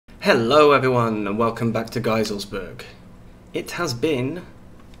Hello everyone and welcome back to Geiselsberg. It has been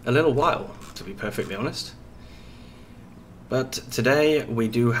a little while, to be perfectly honest. But today we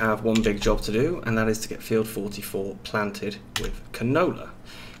do have one big job to do, and that is to get field 44 planted with canola.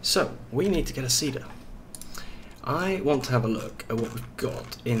 So we need to get a seeder. I want to have a look at what we've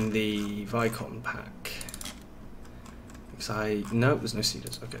got in the Vicon pack. Because no, there's no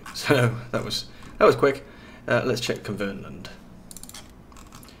seeders. Okay, so that was quick. Let's check KVERNELAND.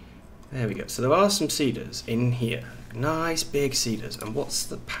 There we go. So there are some seeders in here. Nice big seeders. And what's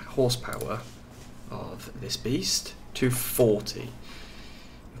the horsepower of this beast? 240.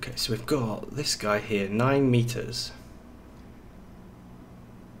 Okay, so we've got this guy here, 9 meters.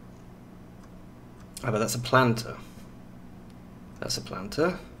 Oh, but that's a planter. That's a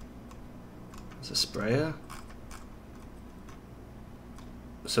planter. That's a sprayer.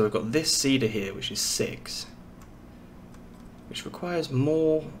 So we've got this seeder here, which is 6. Which requires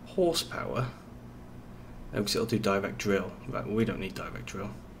more horsepower. Because it'll do direct drill. Right, well, we don't need direct drill.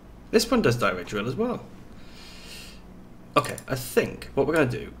 This one does direct drill as well. Okay, I think what we're going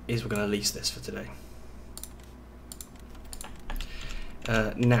to do is we're going to lease this for today.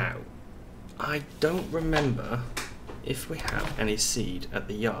 Now, I don't remember if we have any seed at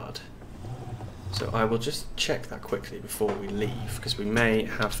the yard. So I will just check that quickly before we leave, because we may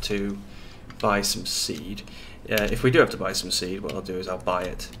have to buy some seed. If we do have to buy some seed, what I'll do is I'll buy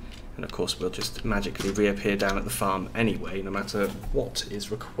it, and of course we'll just magically reappear down at the farm anyway, no matter what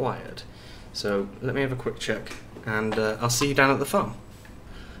is required. So let me have a quick check, and I'll see you down at the farm.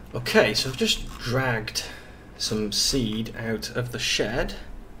 Okay, so I've just dragged some seed out of the shed.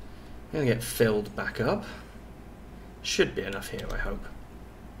 I'm going to get filled back up. Should be enough here, I hope.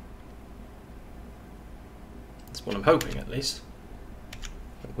 That's what I'm hoping, at least.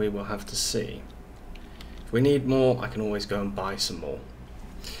 But we will have to see. If we need more, I can always go and buy some more.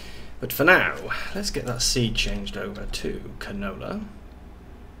 But for now, let's get that seed changed over to canola.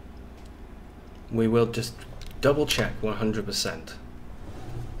 We will just double check 100%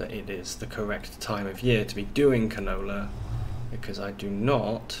 that it is the correct time of year to be doing canola, because I do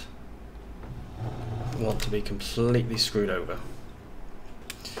not want to be completely screwed over.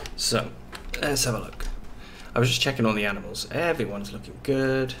 So, let's have a look. I was just checking on the animals. Everyone's looking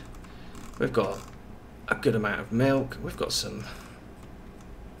good. We've got a good amount of milk. We've got some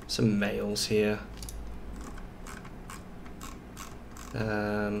males here.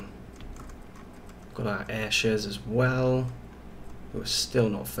 Got our Ayrshires as well, who are still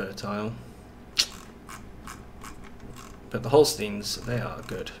not fertile. But the Holsteins, they are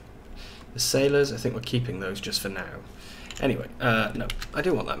good. The sailors, I think we're keeping those just for now. Anyway, no, I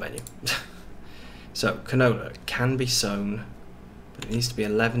do want that menu. So, canola can be sown, but it needs to be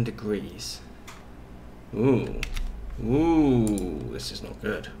 11 degrees. Ooh. Ooh, this is not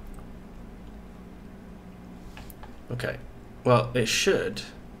good. Okay, well, it should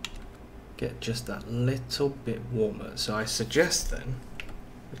get just that little bit warmer. So I suggest then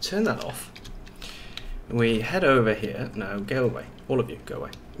we turn that off. We head over here. No, go away. All of you, go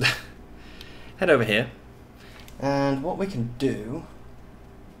away. Head over here. And what we can do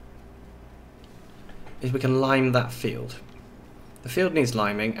is we can lime that field. The field needs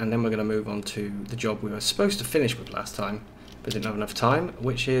liming, and then we're going to move on to the job we were supposed to finish with last time, but didn't have enough time,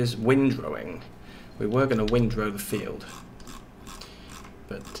 which is windrowing. We were going to windrow the field,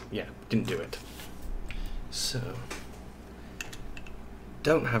 but yeah, didn't do it. So,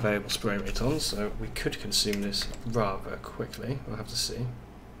 don't have variable spray rate on, so we could consume this rather quickly. We'll have to see.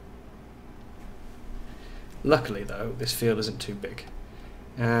 Luckily though, this field isn't too big.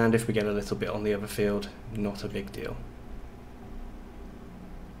 And if we get a little bit on the other field, not a big deal.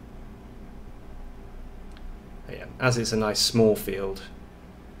 But yeah, as it's a nice small field,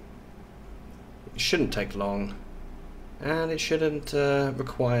 it shouldn't take long, and it shouldn't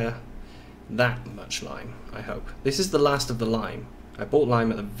require that much lime, I hope. This is the last of the lime. I bought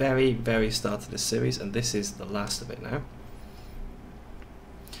lime at the very, very start of this series, and this is the last of it now.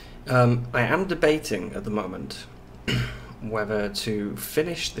 I am debating at the moment whether to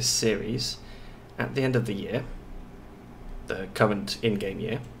finish this series at the end of the year, the current in-game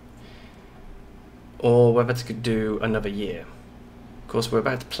year, or whether to do another year. Of course, we're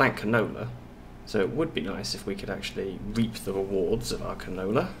about to plant canola, so it would be nice if we could actually reap the rewards of our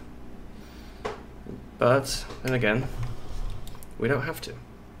canola. But then again, we don't have to.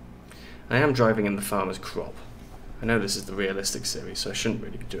 I am driving in the farmer's crop. I know this is the realistic series, so I shouldn't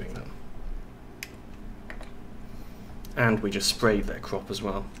really be doing that. And we just sprayed their crop as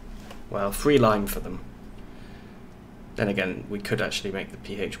well. Well, free lime for them. Then again, we could actually make the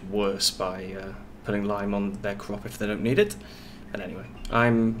pH worse by putting lime on their crop if they don't need it. And anyway,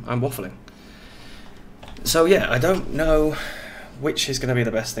 I'm waffling. So yeah, I don't know which is going to be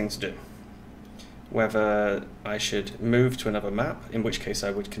the best thing to do. Whether I should move to another map, in which case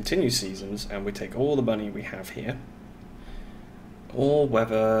I would continue seasons and we take all the money we have here, or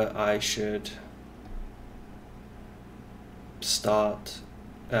whether I should stay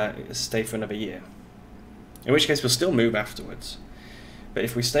for another year. In which case we'll still move afterwards. But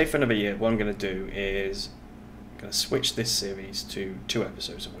if we stay for another year, what I'm going to do is I'm going to switch this series to 2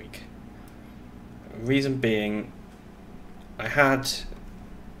 episodes a week. Reason being, I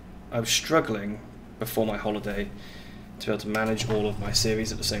was struggling before my holiday to be able to manage all of my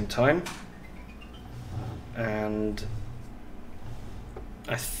series at the same time, and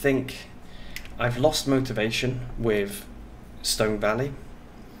I think I've lost motivation with Stone Valley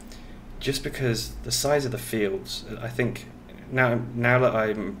just because the size of the fields. I think now that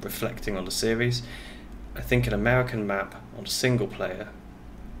I'm reflecting on the series, I think an American map on single player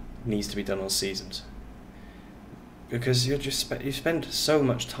needs to be done on seasons, because you spend so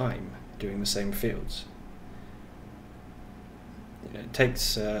much time doing the same fields. It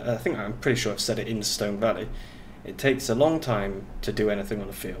takes, I'm pretty sure I've said it in Stone Valley, it takes a long time to do anything on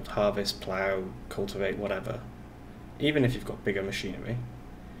the field, harvest, plough, cultivate, whatever, even if you've got bigger machinery.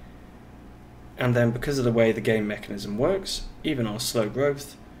 And then because of the way the game mechanism works, even on a slow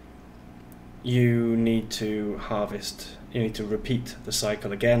growth, you need to harvest, you need to repeat the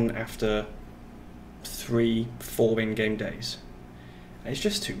cycle again after 3-4 in-game days. It's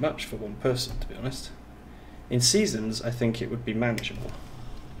just too much for one person, to be honest. In seasons, I think it would be manageable.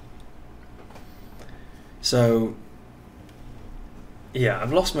 So, yeah,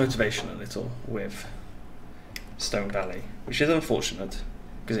 I've lost motivation a little with Stone Valley, which is unfortunate,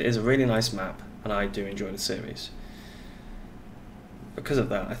 because it is a really nice map, and I do enjoy the series. Because of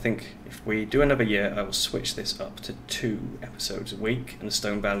that, I think if we do another year, I will switch this up to 2 episodes a week, and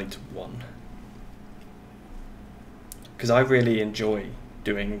Stone Valley to 1. Because I really enjoy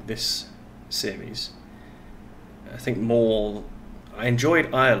doing this series. I think I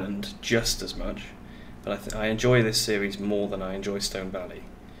enjoyed Ireland just as much, but I enjoy this series more than I enjoy Stone Valley,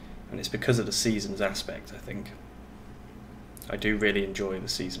 and it's because of the seasons aspect. I think I do really enjoy the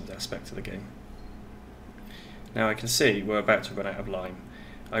seasons aspect of the game. Now I can see we're about to run out of lime.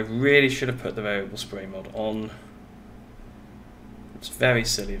 I really should have put the variable spray mod on. It's very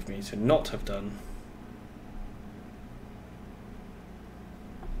silly of me to not have done.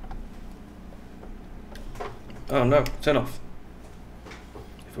 Oh no, turn off.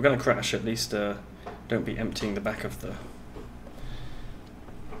 If we're going to crash, at least don't be emptying the back of the...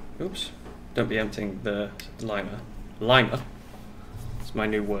 Oops. Don't be emptying the limer. Limer? It's my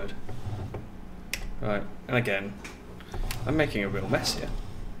new word. Right, and again, I'm making a real mess here.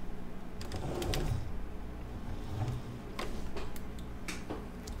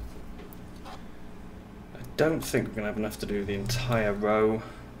 I don't think we're going to have enough to do the entire row.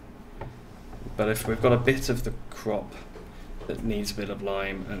 But if we've got a bit of the crop that needs a bit of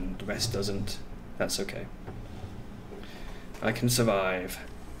lime and the rest doesn't, that's okay. I can survive.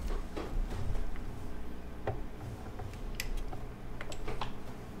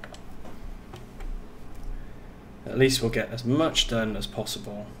 At least we'll get as much done as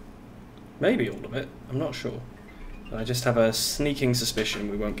possible. Maybe all of it, I'm not sure. I just have a sneaking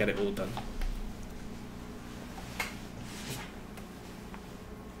suspicion we won't get it all done.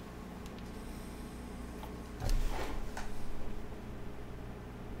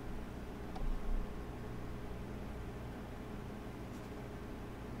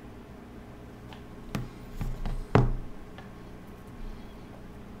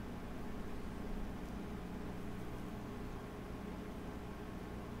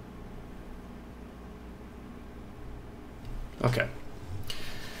 Okay,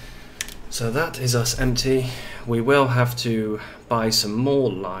 so that is us empty. We will have to buy some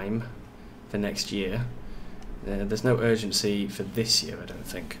more lime for next year. There's no urgency for this year, I don't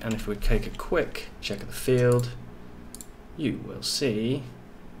think. And if we take a quick check of the field, you will see,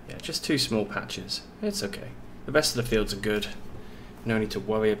 yeah, just 2 small patches. It's okay. The rest of the fields are good. No need to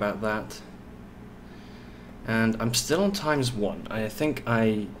worry about that. And I'm still on ×1. I think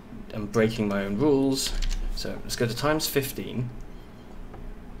I am breaking my own rules. So let's go to ×15,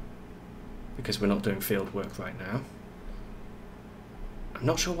 because we're not doing field work right now. I'm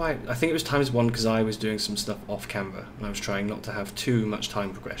not sure why. I think it was ×1 because I was doing some stuff off camera and I was trying not to have too much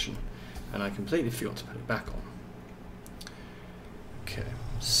time progression, and I completely forgot to put it back on. Okay,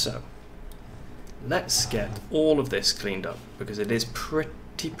 so let's get all of this cleaned up because it is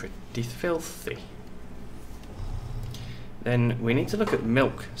pretty filthy. Then we need to look at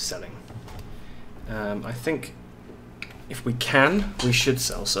milk selling. I think If we can, we should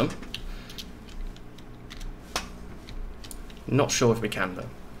sell some. Not sure if we can though.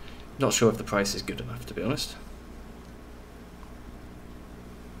 Not sure if the price is good enough, to be honest.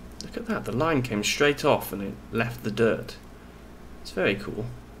 Look at that, the line came straight off and it left the dirt. It's very cool.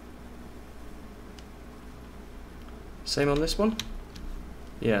 Same on this one?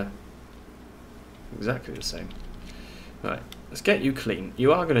 Yeah. Exactly the same. Right, let's get you clean.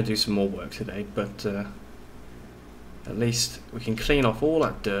 You are going to do some more work today, but at least we can clean off all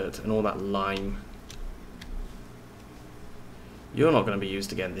that dirt and all that lime. You're not going to be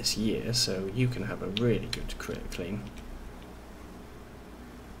used again this year, so you can have a really good clean.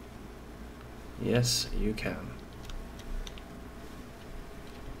 Yes, you can.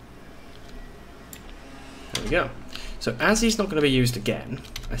 There we go. So as he's not going to be used again,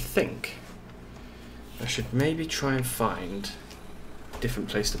 I think I should maybe try and find a different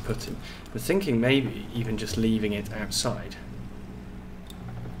place to put him. I'm thinking maybe even just leaving it outside.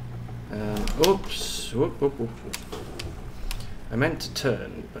 Oops. Whoop, whoop, whoop, whoop. I meant to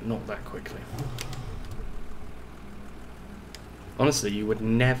turn, but not that quickly. Honestly, you would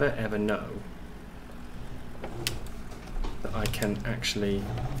never ever know that I can actually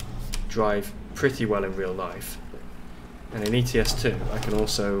drive pretty well in real life. And in ETS2, I can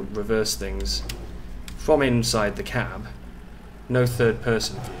also reverse things from inside the cab, no third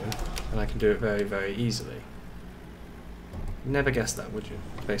person view, and I can do it very, very easily. Never guess that, would you?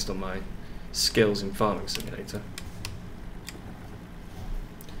 Based on my skills in Farming Simulator.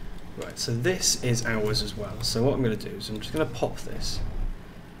 Right, so this is ours as well. So what I'm going to do is I'm just going to pop this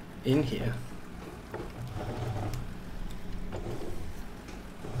in here.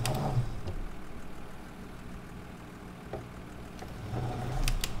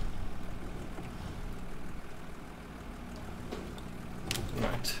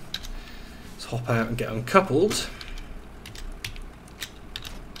 Right, let's hop out and get uncoupled.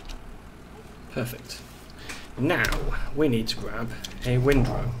 Perfect. Now we need to grab a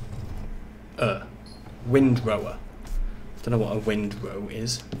windrow. Windrower. Don't know what a windrow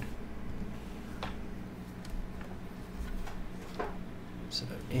is. So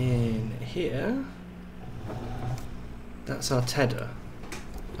in here, that's our tedder.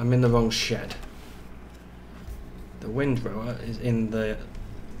 I'm in the wrong shed. The windrower is in the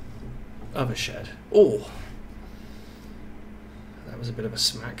other shed. Oh, that was a bit of a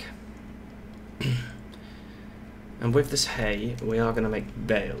smack. And with this hay, we are going to make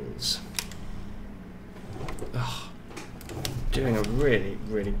bales. Oh, doing a really,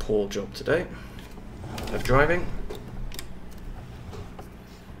 really poor job today of driving.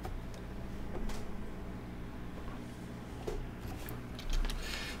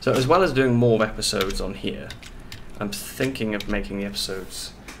 So as well as doing more episodes on here, I'm thinking of making the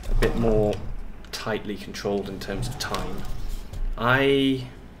episodes a bit more tightly controlled in terms of time. I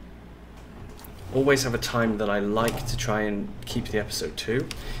always have a time that I like to try and keep the episode to.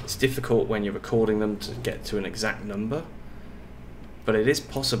 It's difficult when you're recording them to get to an exact number, but it is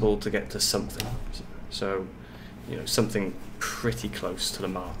possible to get to something. So, you know, something pretty close to the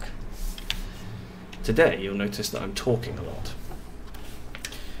mark. Today, you'll notice that I'm talking a lot.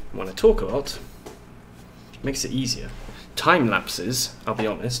 And when I talk a lot, it makes it easier. Time lapses, I'll be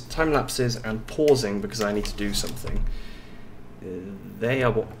honest, time lapses and pausing because I need to do something, they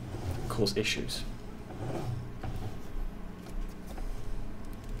are what cause issues.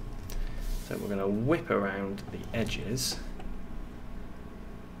 So we're going to whip around the edges.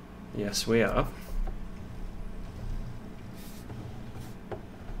 Yes, we are.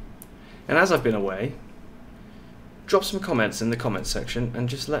 And as I've been away, drop some comments in the comments section and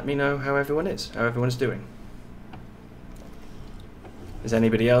just let me know how everyone is, how everyone's doing. Has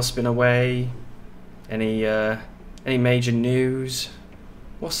anybody else been away? Any major news?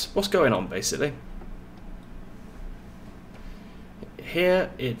 What's going on, basically? Here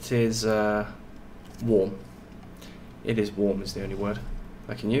it is warm. It is warm is the only word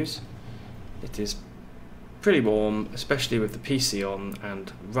I can use. It is pretty warm, especially with the PC on,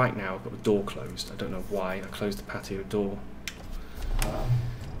 and right now I've got the door closed. I don't know why I closed the patio door.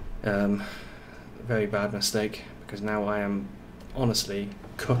 Very bad mistake, because now I am honestly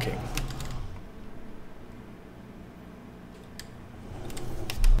cooking.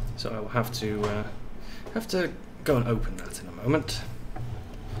 So I will have to go and open that in a moment.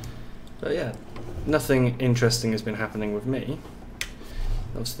 But yeah, nothing interesting has been happening with me.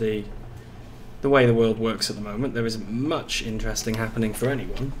 That's the way the world works at the moment. There isn't much interesting happening for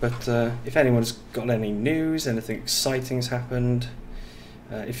anyone, but if anyone's got any news, anything exciting has happened,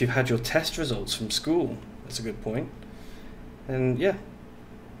 if you've had your test results from school, that's a good point. And yeah,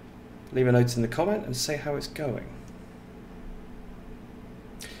 leave a note in the comment and say how it's going.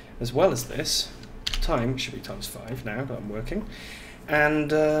 as well as this, time should be ×5 now that I'm working.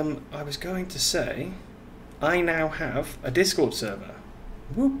 And I was going to say, I now have a Discord server.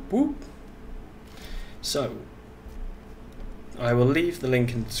 Whoop whoop. So, I will leave the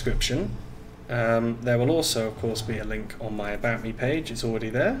link in the description. There will also, of course, be a link on my About Me page. It's already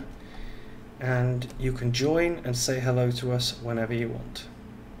there. And you can join and say hello to us whenever you want.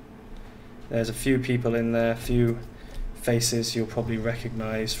 There's a few people in there, a few faces you'll probably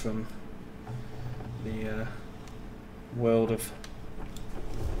recognise from the world of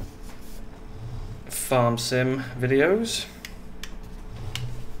farm sim videos.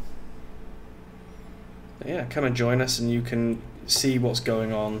 But yeah, come and join us and you can see what's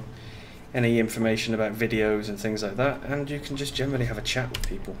going on, any information about videos and things like that, and you can just generally have a chat with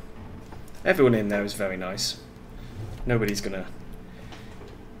people. Everyone in there is very nice. Nobody's gonna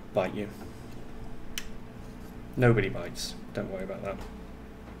bite you. Nobody bites. Don't worry about that.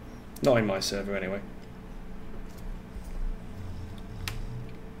 Not in my server anyway.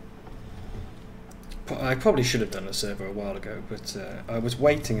 I probably should have done a server a while ago, but I was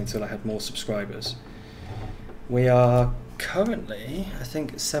waiting until I had more subscribers. We are currently, I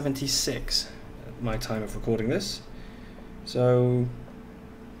think, 76 at my time of recording this. So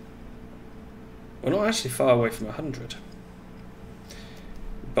we're not actually far away from 100.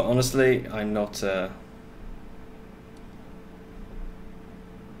 But honestly, I'm not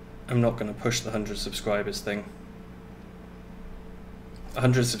going to push the 100 subscribers thing.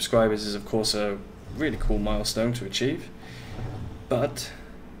 100 subscribers is, of course, a really cool milestone to achieve, but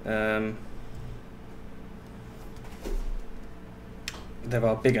there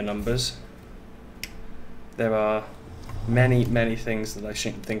are bigger numbers. There are many things that I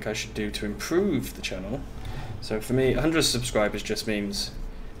think I should do to improve the channel. So for me, 100 subscribers just means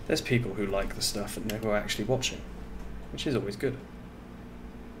there's people who like the stuff and who are actually watching, which is always good.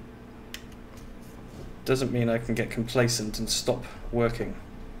 Doesn't mean I can get complacent and stop working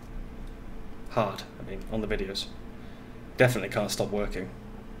hard, I mean, on the videos. Definitely can't stop working.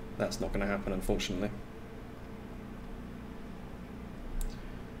 That's not going to happen, unfortunately.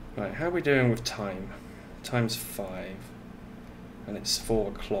 Right, how are we doing with time? Time's 5, and it's 4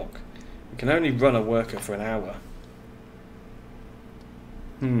 o'clock. We can only run a worker for an hour.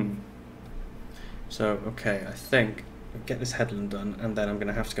 So, okay, I think I'll get this headland done, and then I'm going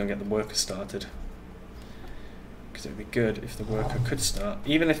to have to go and get the worker started. Because it would be good if the worker could start,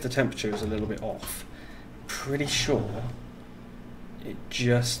 even if the temperature is a little bit off. Pretty sure it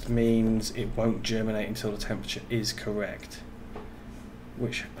just means it won't germinate until the temperature is correct,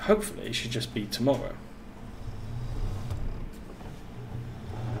 which hopefully should just be tomorrow.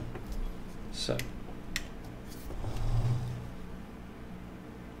 So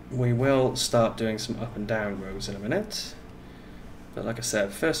we will start doing some up and down rows in a minute, but like I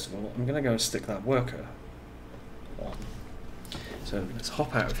said, first of all I'm going to go and stick that worker on. So let's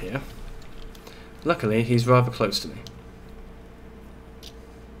hop out of here. Luckily he's rather close to me.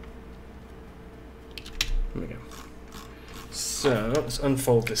 There we go. So let's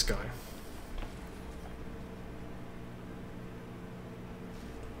unfold this guy.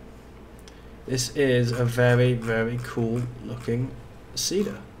 This is a very cool looking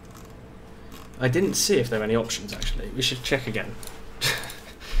cedar. I didn't see if there were any options actually. We should check again.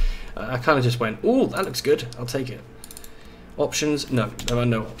 I kind of just went, "Oh, that looks good, I'll take it." Options? No, there are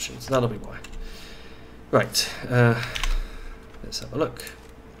no options. That'll be why. Right, let's have a look.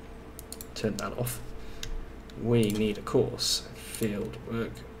 Turn that off. We need a course. Field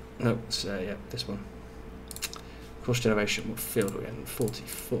work. No, it's, yeah, this one. Course generation. What field are we in?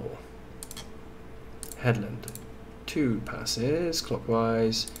 44. Headland. 2 passes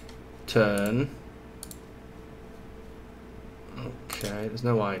clockwise. Turn. Okay, there's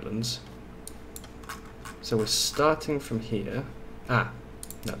no islands. So we're starting from here. No,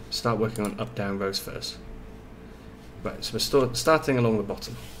 start working on up-down rows first. Right, so we're starting along the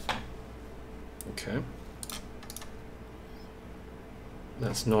bottom. Okay.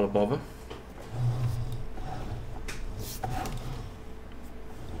 That's not a bother.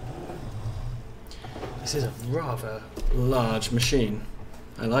 This is a rather large machine.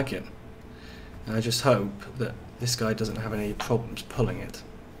 I like it. I just hope that this guy doesn't have any problems pulling it.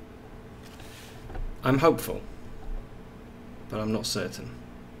 I'm hopeful, but I'm not certain.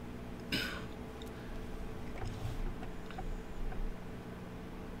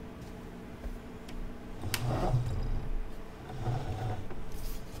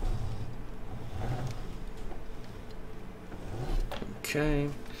 Okay,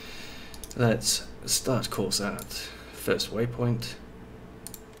 let's start course at first waypoint,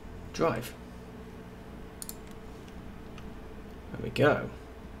 drive. There we go.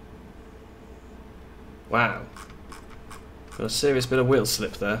 Wow. Got a serious bit of wheel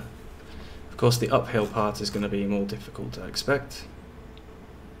slip there. Of course the uphill part is going to be more difficult, I expect.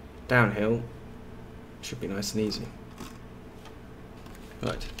 Downhill should be nice and easy.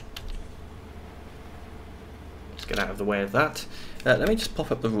 Right. Let's get out of the way of that. Let me just pop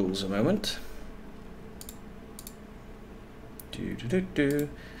up the rules a moment.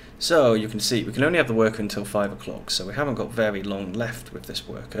 So you can see we can only have the worker until 5 o'clock, so we haven't got very long left with this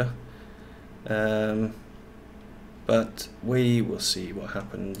worker. But we will see what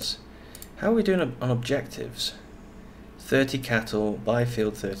happens. How are we doing on objectives? 30 cattle, buy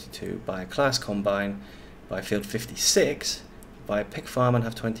field 32, buy a class combine, buy field 56, buy a pig farm and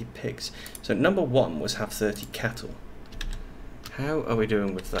have 20 pigs. So number 1 was have 30 cattle. How are we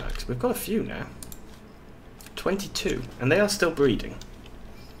doing with that? 'Cause we've got a few now. 22, and they are still breeding.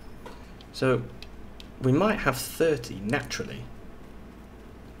 So we might have 30 naturally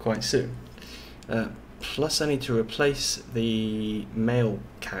quite soon. Plus I need to replace the male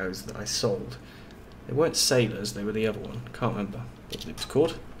cows that I sold. They weren't sailors, they were the other one. Can't remember what it was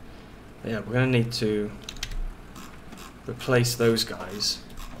called. But yeah, we're going to need to replace those guys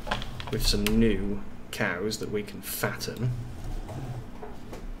with some new cows that we can fatten.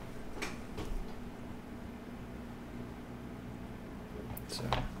 So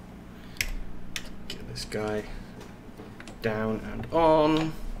get this guy down and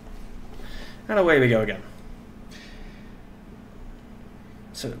on. And away we go again.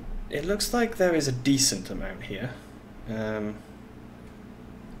 So it looks like there is a decent amount here. You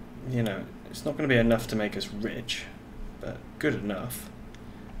know, it's not going to be enough to make us rich, but good enough.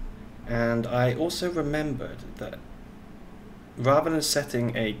 And I also remembered that rather than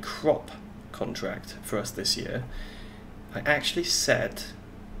setting a crop contract for us this year, I actually set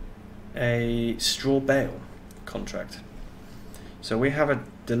a straw bale contract. So we have a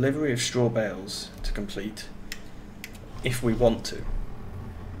delivery of straw bales to complete if we want to.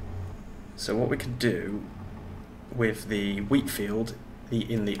 So what we can do with the wheat field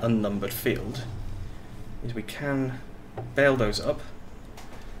in the unnumbered field is we can bale those up,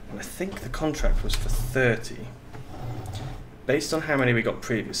 and I think the contract was for 30. Based on how many we got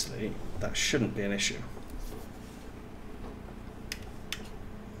previously, that shouldn't be an issue.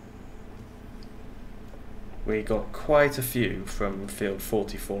 We got quite a few from field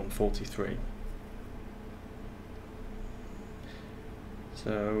 44 and 43.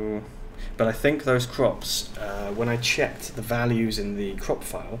 So, but I think those crops, when I checked the values in the crop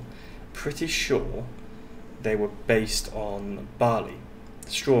file, pretty sure they were based on barley.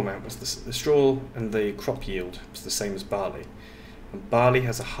 The straw amount was the straw and the crop yield was the same as barley. And barley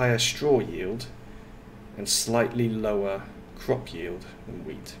has a higher straw yield and slightly lower crop yield than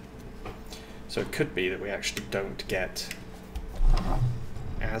wheat. So it could be that we actually don't get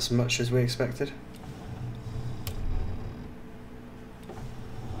as much as we expected.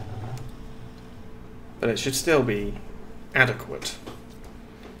 But it should still be adequate,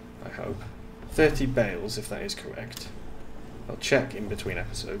 I hope. 30 bales, if that is correct. I'll check in between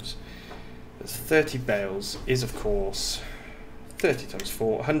episodes. But 30 bales is, of course, 30 times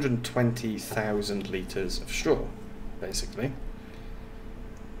 4, 120,000 litres of straw, basically.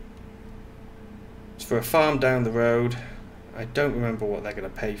 For a farm down the road. I don't remember what they're going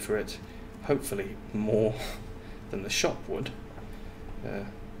to pay for it. Hopefully more than the shop would.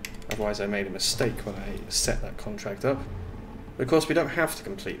 Otherwise I made a mistake when I set that contract up. But of course we don't have to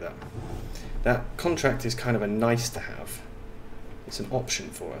complete that. That contract is kind of a nice to have. It's an option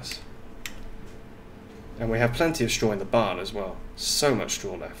for us. And we have plenty of straw in the barn as well. So much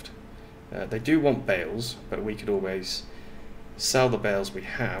straw left. They do want bales, but we could always sell the bales we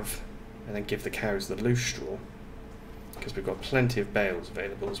have and then give the cows the loose straw, because we've got plenty of bales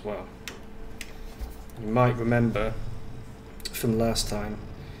available as well. You might remember from last time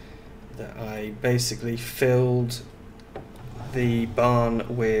that I basically filled the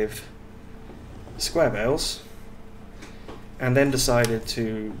barn with square bales and then decided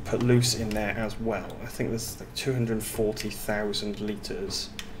to put loose in there as well. I think there's like 240,000 litres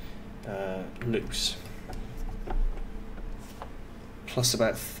loose. Plus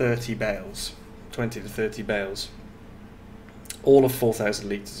about 30 bales, 20 to 30 bales, all of 4,000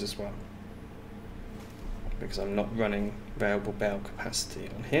 litres as well, because I'm not running variable bale capacity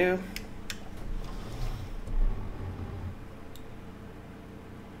on here.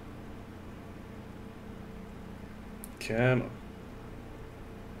 Come on.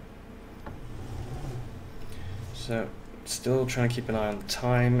 So, still trying to keep an eye on the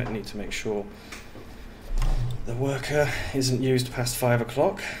time. I need to make sure the worker isn't used past 5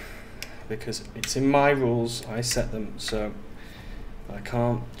 o'clock, because it's in my rules, I set them, so I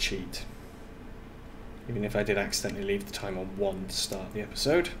can't cheat. Even if I did accidentally leave the time on 1 to start the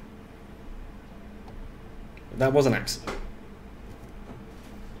episode. But that was an accident.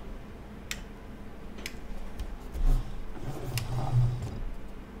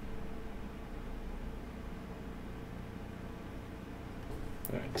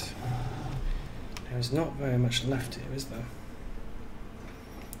 Right. There's not very much left here, is there?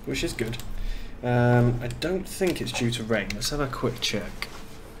 Which is good. I don't think it's due to rain. Let's have a quick check.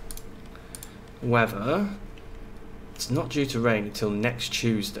 Weather. It's not due to rain until next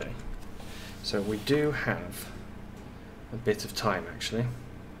Tuesday. So we do have a bit of time, actually,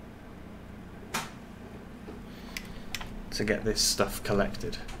 to get this stuff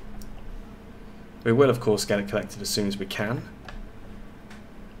collected. We will, of course, get it collected as soon as we can.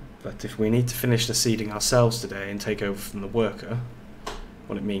 But if we need to finish the seeding ourselves today and take over from the worker,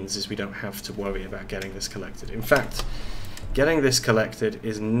 what it means is we don't have to worry about getting this collected. In fact, getting this collected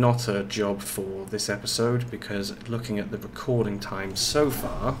is not a job for this episode, because looking at the recording time so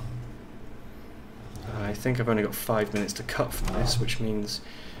far, I think I've only got 5 minutes to cut from this, which means,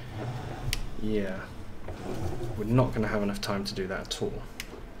 yeah, we're not going to have enough time to do that at all.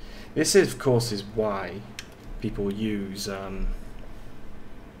 This, of course, is why people use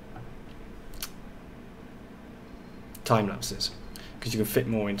time lapses, because you can fit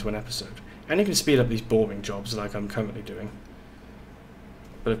more into an episode, and you can speed up these boring jobs like I'm currently doing.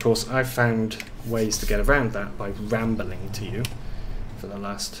 But of course I've found ways to get around that by rambling to you for the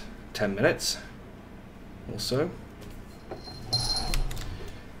last 10 minutes or so,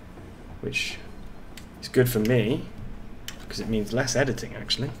 which is good for me because it means less editing,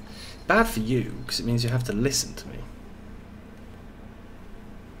 actually. Bad for you because it means you have to listen to me.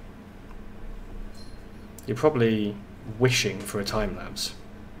 You're probably wishing for a time lapse.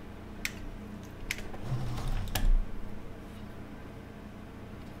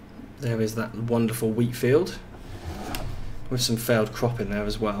 There is that wonderful wheat field with some failed crop in there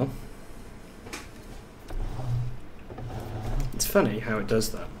as well. It's funny how it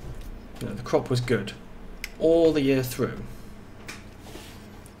does that. You know, the crop was good all the year through,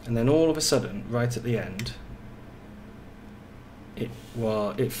 and then all of a sudden, right at the end, it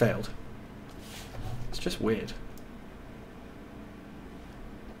failed. It's just weird.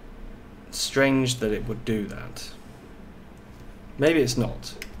 Strange that it would do that. Maybe it's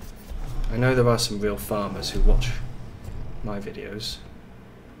not. I know there are some real farmers who watch my videos.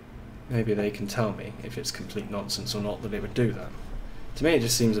 Maybe they can tell me if it's complete nonsense or not that it would do that. To me it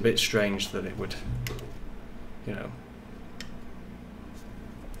just seems a bit strange that it would, you know,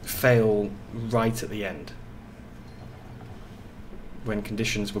 fail right at the end, when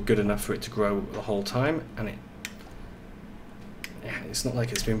conditions were good enough for it to grow the whole time, and it's not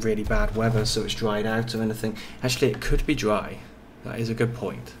like it's been really bad weather so it's dried out or anything. Actually, it could be dry. That is a good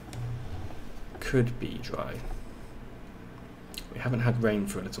point. Could be dry. We haven't had rain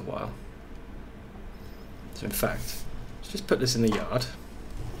for a little while. So in fact, let's just put this in the yard.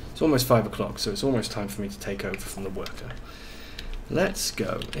 It's almost 5 o'clock, so it's almost time for me to take over from the worker. Let's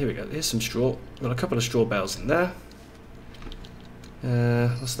go. Here we go. Here's some straw. We've got a couple of straw bales in there.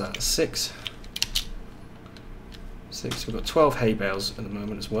 What's that? 6. We've got 12 hay bales at the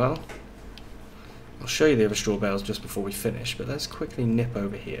moment as well. I'll show you the other straw bales just before we finish, but let's quickly nip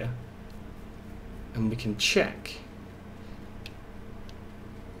over here and we can check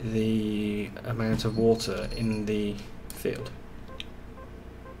the amount of water in the field.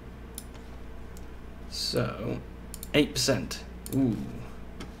 So 8%. Ooh.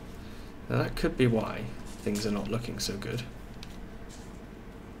 Now that could be why things are not looking so good.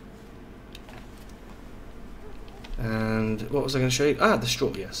 And what was I going to show you? Ah, the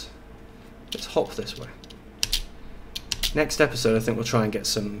straw, yes. Let's hop this way. Next episode, I think we'll try and get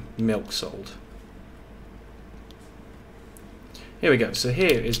some milk sold. Here we go. So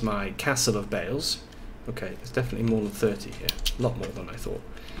here is my castle of bales. Okay, there's definitely more than 30 here. A lot more than I thought.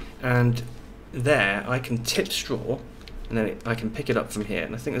 And there, I can tip straw, and then I can pick it up from here.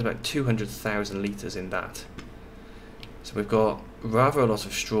 And I think there's about 200,000 litres in that. So we've got rather a lot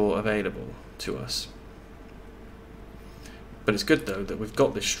of straw available to us. But it's good though that we've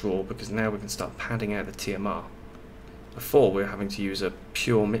got this straw, because now we can start padding out the TMR. Before we were having to use a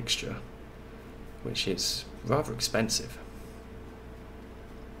pure mixture, which is rather expensive.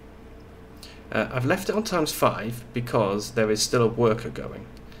 I've left it on ×5 because there is still a worker going.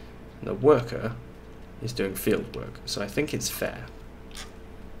 And the worker is doing field work, so I think it's fair.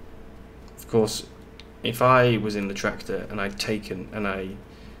 Of course, if I was in the tractor and I'd taken and I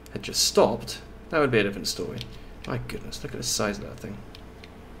had just stopped, that would be a different story. My goodness, look at the size of that thing.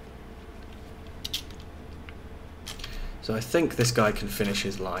 So I think this guy can finish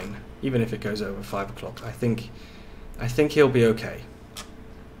his line, even if it goes over 5 o'clock. I think he'll be okay.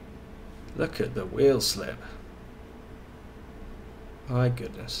 Look at the wheel slip. My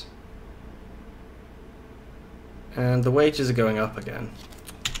goodness. And the wages are going up again.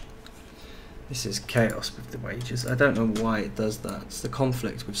 This is chaos with the wages. I don't know why it does that. It's the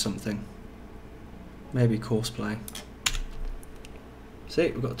conflict with something. Maybe courseplay.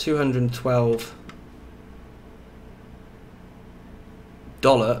 See, we've got $212.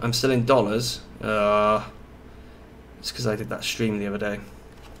 I'm still in dollars. It's because I did that stream the other day.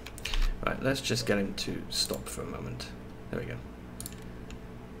 Right, let's just get him to stop for a moment. There we go.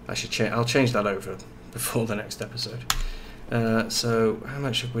 I'll change that over before the next episode. So how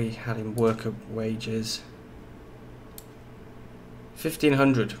much have we had in worker wages?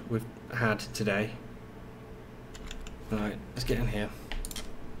 1,500 we've had today. Right, let's get in here.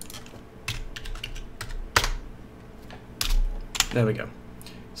 There we go.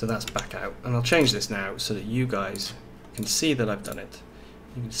 So that's back out, and I'll change this now so that you guys can see that I've done it.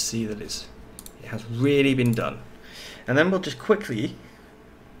 You can see that it has really been done. And then we'll just quickly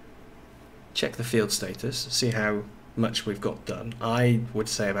check the field status, see how much we've got done. I would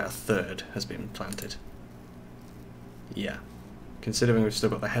say about a third has been planted. Yeah, considering we've still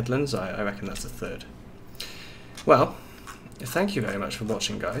got the headlands, I reckon that's a third. Well, thank you very much for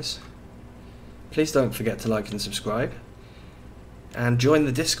watching, guys. Please don't forget to like and subscribe. And join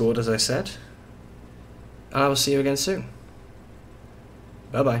the Discord, as I said. And I will see you again soon.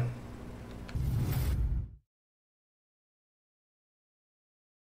 Bye-bye.